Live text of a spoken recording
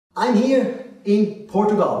I'm here in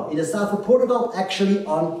Portugal, in the south of Portugal, actually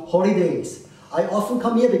on holidays. I often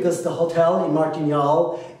come here because the hotel in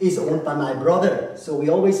Martinhal is owned by my brother. So we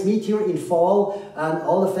always meet here in fall and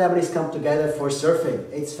all the families come together for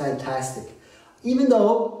surfing. It's fantastic. Even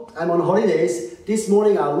though I'm on holidays, this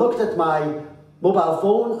morning I looked at my mobile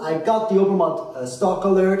phone, I got the Obermatt stock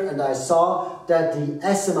alert and I saw that the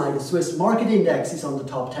SMI, the Swiss Market Index, is on the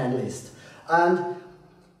top 10 list. And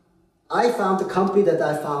I found a company that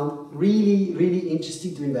I found really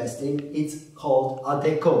interesting to invest in. It's called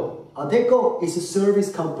Adecco. Adecco is a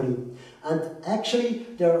service company, and actually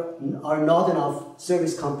there are not enough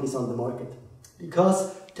service companies on the market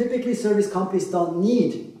because typically service companies don't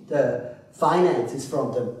need the finances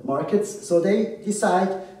from the markets, so they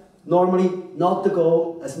decide normally not to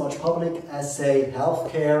go as much public as, say,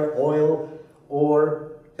 healthcare, oil,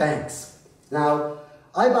 or banks. Now,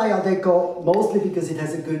 I buy Adecco mostly because it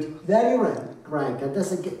has a good value rank, and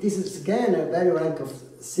this is again a value rank of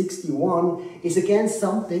 61 is again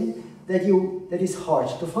something that is hard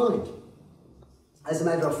to find. As a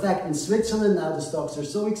matter of fact, in Switzerland now the stocks are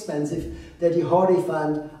so expensive that you hardly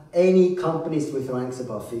find any companies with ranks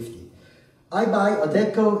above 50. I buy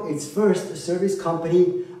Adecco, it's first a service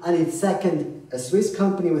company, and it's second a Swiss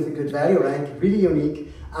company with a good value rank, really unique,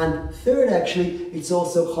 and third actually it's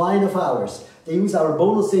also a client of ours. They use our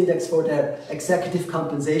bonus index for their executive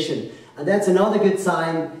compensation. And that's another good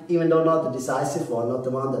sign, even though not the decisive one, not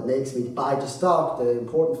the one that makes me buy the stock. The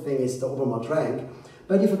important thing is the Obermatt rank.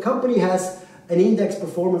 But if a company has an index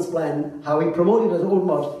performance plan, how we promote it at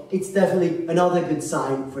Obermatt, it's definitely another good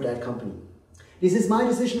sign for that company. This is my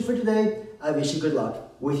decision for today. I wish you good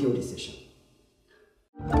luck with your decision.